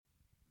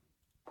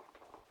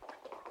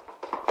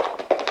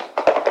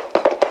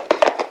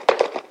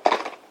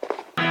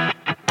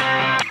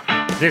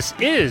This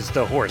is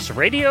the Horse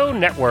Radio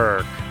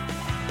Network.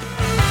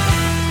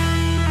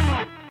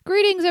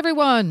 Greetings,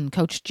 everyone.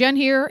 Coach Jen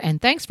here,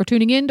 and thanks for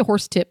tuning in to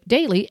Horse Tip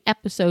Daily,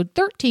 episode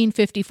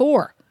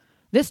 1354.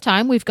 This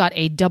time, we've got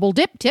a double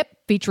dip tip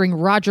featuring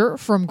Roger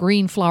from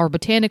Green Flower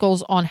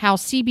Botanicals on how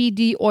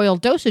CBD oil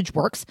dosage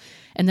works,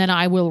 and then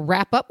I will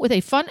wrap up with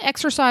a fun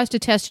exercise to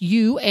test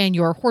you and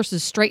your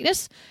horse's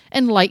straightness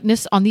and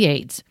lightness on the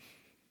aids.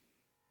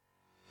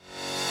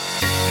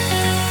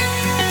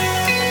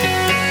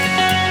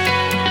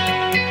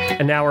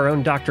 And now our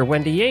own Dr.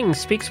 Wendy Ying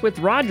speaks with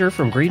Roger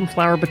from Green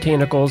Flower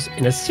Botanicals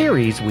in a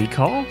series we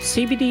call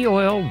CBD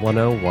Oil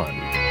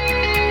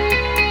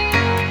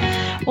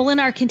 101. Well,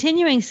 in our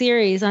continuing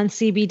series on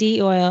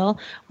CBD oil,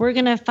 we're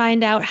going to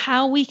find out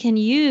how we can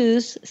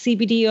use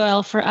CBD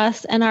oil for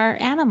us and our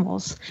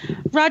animals.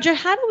 Roger,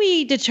 how do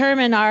we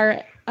determine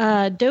our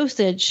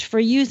dosage for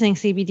using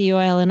CBD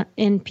oil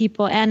in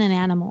people and in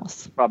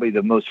animals? Probably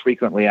the most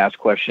frequently asked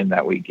question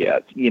that we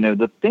get.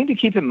 The thing to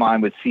keep in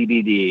mind with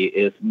CBD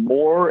is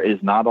more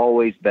is not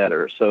always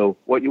better. So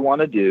what you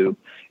want to do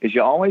is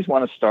you always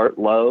want to start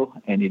low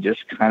and you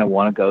just kind of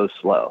want to go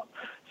slow.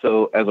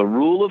 So as a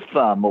rule of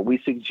thumb, what we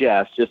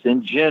suggest just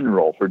in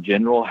general for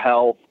general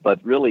health, but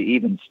really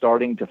even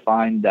starting to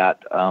find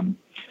that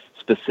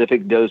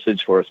specific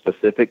dosage for a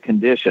specific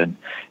condition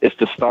is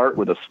to start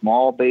with a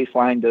small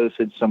baseline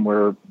dosage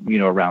somewhere,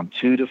 around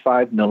 2 to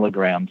 5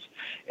 milligrams.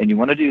 And you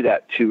want to do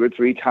that 2 or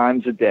 3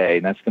 times a day.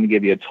 And that's going to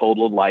give you a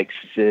total of like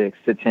 6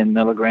 to 10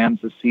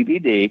 milligrams of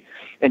CBD.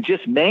 And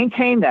just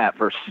maintain that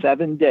for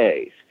 7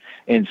 days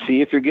and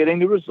see if you're getting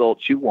the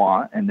results you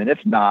want. And then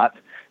if not,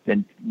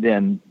 then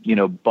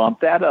bump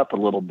that up a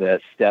little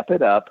bit, step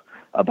it up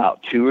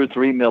about 2 or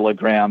 3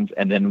 milligrams,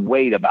 and then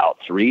wait about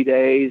 3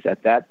 days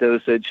at that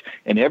dosage.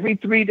 And every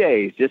 3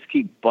 days, just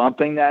keep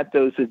bumping that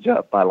dosage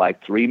up by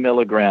like 3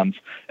 milligrams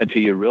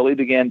until you really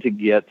begin to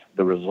get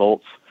the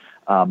results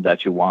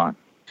that you want.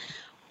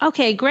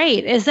 Okay,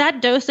 great. Is that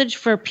dosage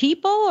for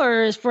people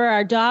or is for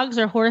our dogs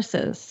or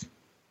horses?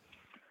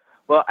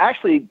 Well,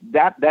 actually,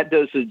 that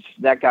dosage,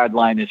 that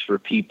guideline is for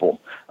people.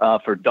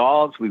 For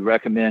dogs, we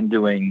recommend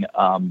doing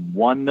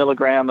 1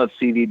 milligram of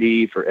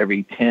CBD for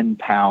every 10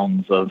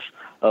 pounds of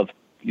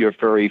your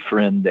furry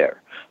friend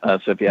there.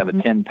 So if you have a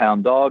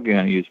 10-pound dog, you're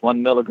going to use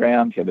 1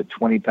 milligram. If you have a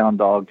 20-pound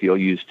dog, you'll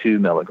use 2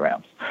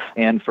 milligrams.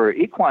 And for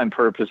equine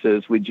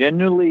purposes, we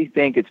generally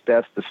think it's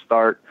best to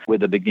start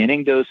with a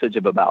beginning dosage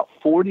of about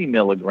 40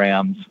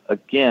 milligrams,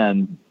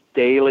 again,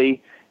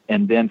 daily,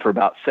 and then for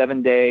about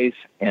 7 days.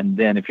 And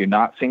then if you're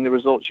not seeing the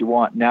results you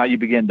want, now you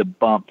begin to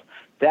bump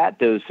that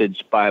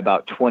dosage by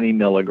about 20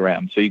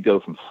 milligrams. So you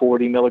go from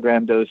 40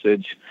 milligram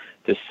dosage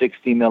to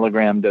 60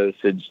 milligram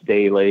dosage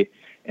daily.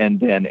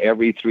 And then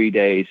every 3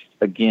 days,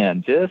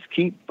 again, just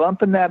keep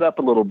bumping that up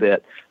a little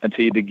bit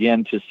until you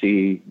begin to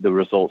see the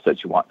results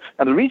that you want.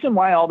 Now, the reason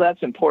why all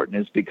that's important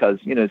is because,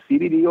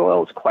 CBD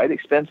oil is quite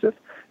expensive.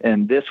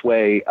 And this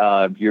way,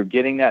 you're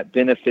getting that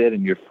benefit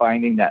and you're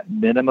finding that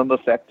minimum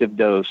effective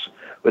dose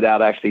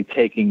without actually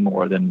taking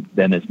more than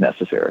is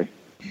necessary.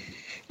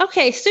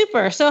 Okay,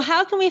 super. So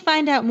how can we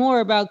find out more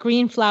about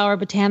Green Flower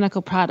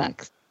Botanical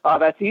products?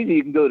 That's easy.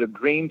 You can go to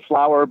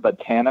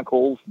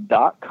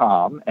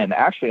greenflowerbotanicals.com, and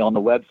actually on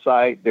the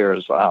website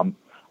there's a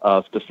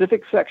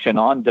specific section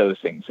on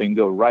dosing. So you can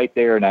go right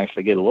there and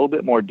actually get a little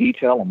bit more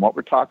detail on what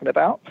we're talking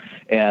about.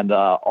 And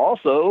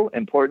also,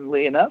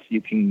 importantly enough,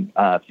 you can,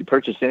 if you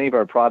purchase any of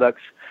our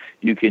products,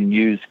 you can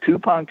use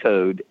coupon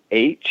code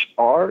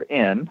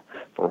HRN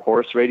for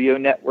Horse Radio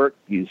Network.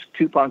 Use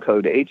coupon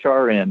code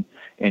HRN,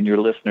 and your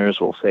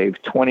listeners will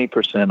save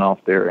 20%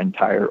 off their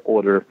entire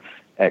order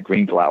at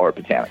Green Flower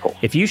Botanicals.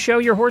 If you show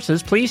your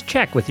horses, please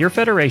check with your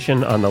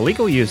federation on the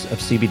legal use of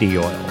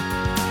CBD oil.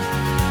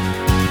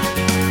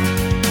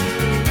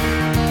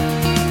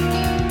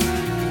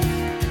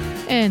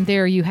 And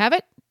there you have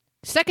it.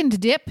 Second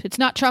dip. It's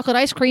not chocolate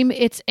ice cream.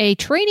 It's a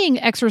training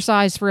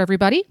exercise for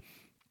everybody.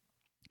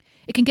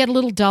 It can get a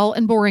little dull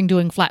and boring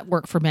doing flat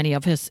work for many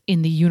of us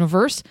in the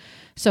universe.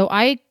 So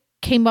I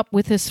came up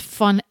with this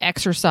fun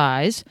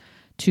exercise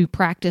to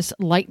practice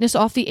lightness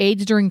off the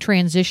aids during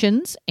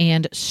transitions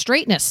and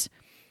straightness.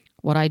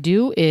 What I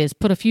do is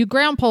put a few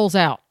ground poles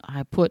out.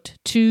 I put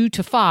 2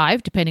 to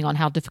 5, depending on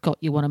how difficult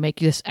you want to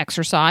make this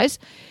exercise,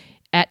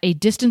 at a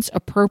distance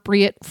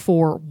appropriate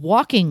for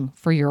walking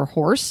for your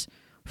horse.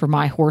 For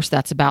my horse,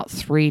 that's about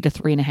 3 to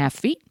 3.5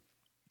 feet.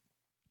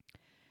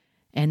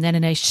 And then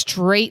in a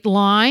straight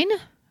line,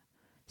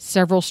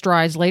 several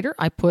strides later,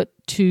 I put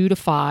 2 to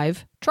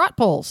 5 trot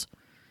poles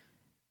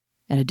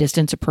at a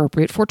distance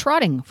appropriate for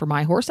trotting. For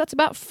my horse, that's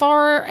about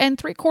 4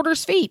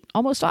 3/4 feet,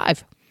 almost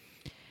 5.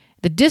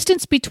 The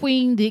distance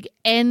between the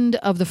end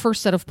of the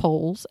first set of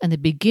poles and the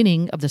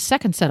beginning of the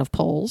second set of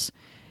poles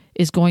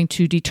is going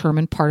to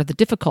determine part of the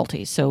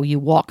difficulty. So you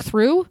walk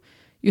through,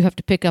 you have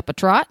to pick up a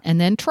trot, and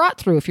then trot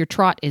through. If your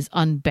trot is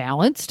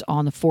unbalanced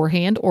on the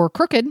forehand or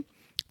crooked,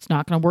 it's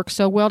not going to work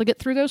so well to get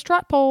through those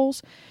trot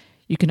poles.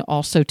 You can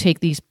also take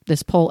this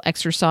pole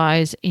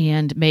exercise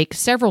and make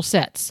several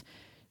sets,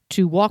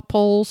 2 walk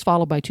poles,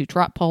 followed by 2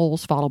 trot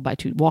poles, followed by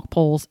 2 walk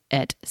poles,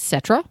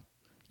 etc.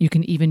 You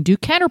can even do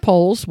canter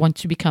poles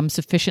once you become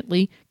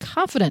sufficiently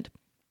confident.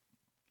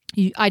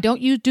 I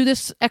don't do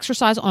this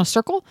exercise on a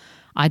circle.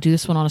 I do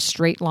this one on a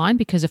straight line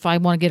because if I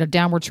want to get a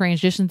downward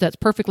transition that's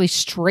perfectly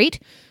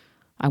straight,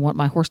 I want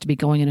my horse to be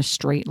going in a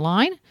straight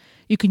line.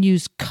 You can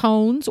use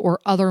cones or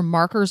other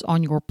markers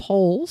on your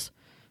poles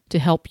to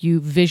help you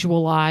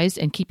visualize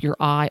and keep your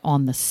eye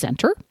on the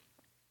center.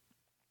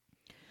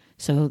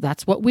 So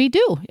that's what we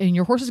do. And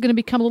your horse is going to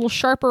become a little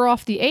sharper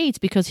off the aids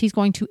because he's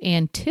going to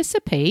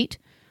anticipate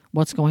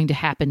what's going to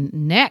happen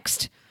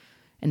next.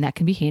 And that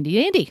can be handy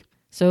dandy.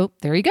 So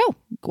there you go.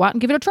 Go out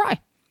and give it a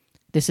try.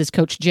 This is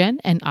Coach Jen,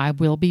 and I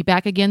will be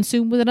back again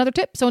soon with another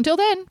tip. So until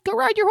then, go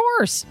ride your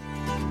horse.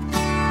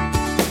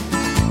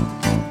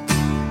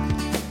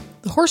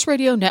 The Horse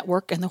Radio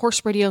Network and the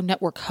Horse Radio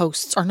Network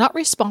hosts are not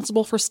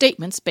responsible for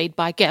statements made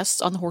by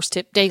guests on the Horse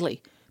Tip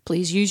Daily.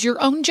 Please use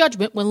your own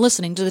judgment when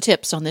listening to the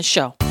tips on this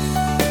show.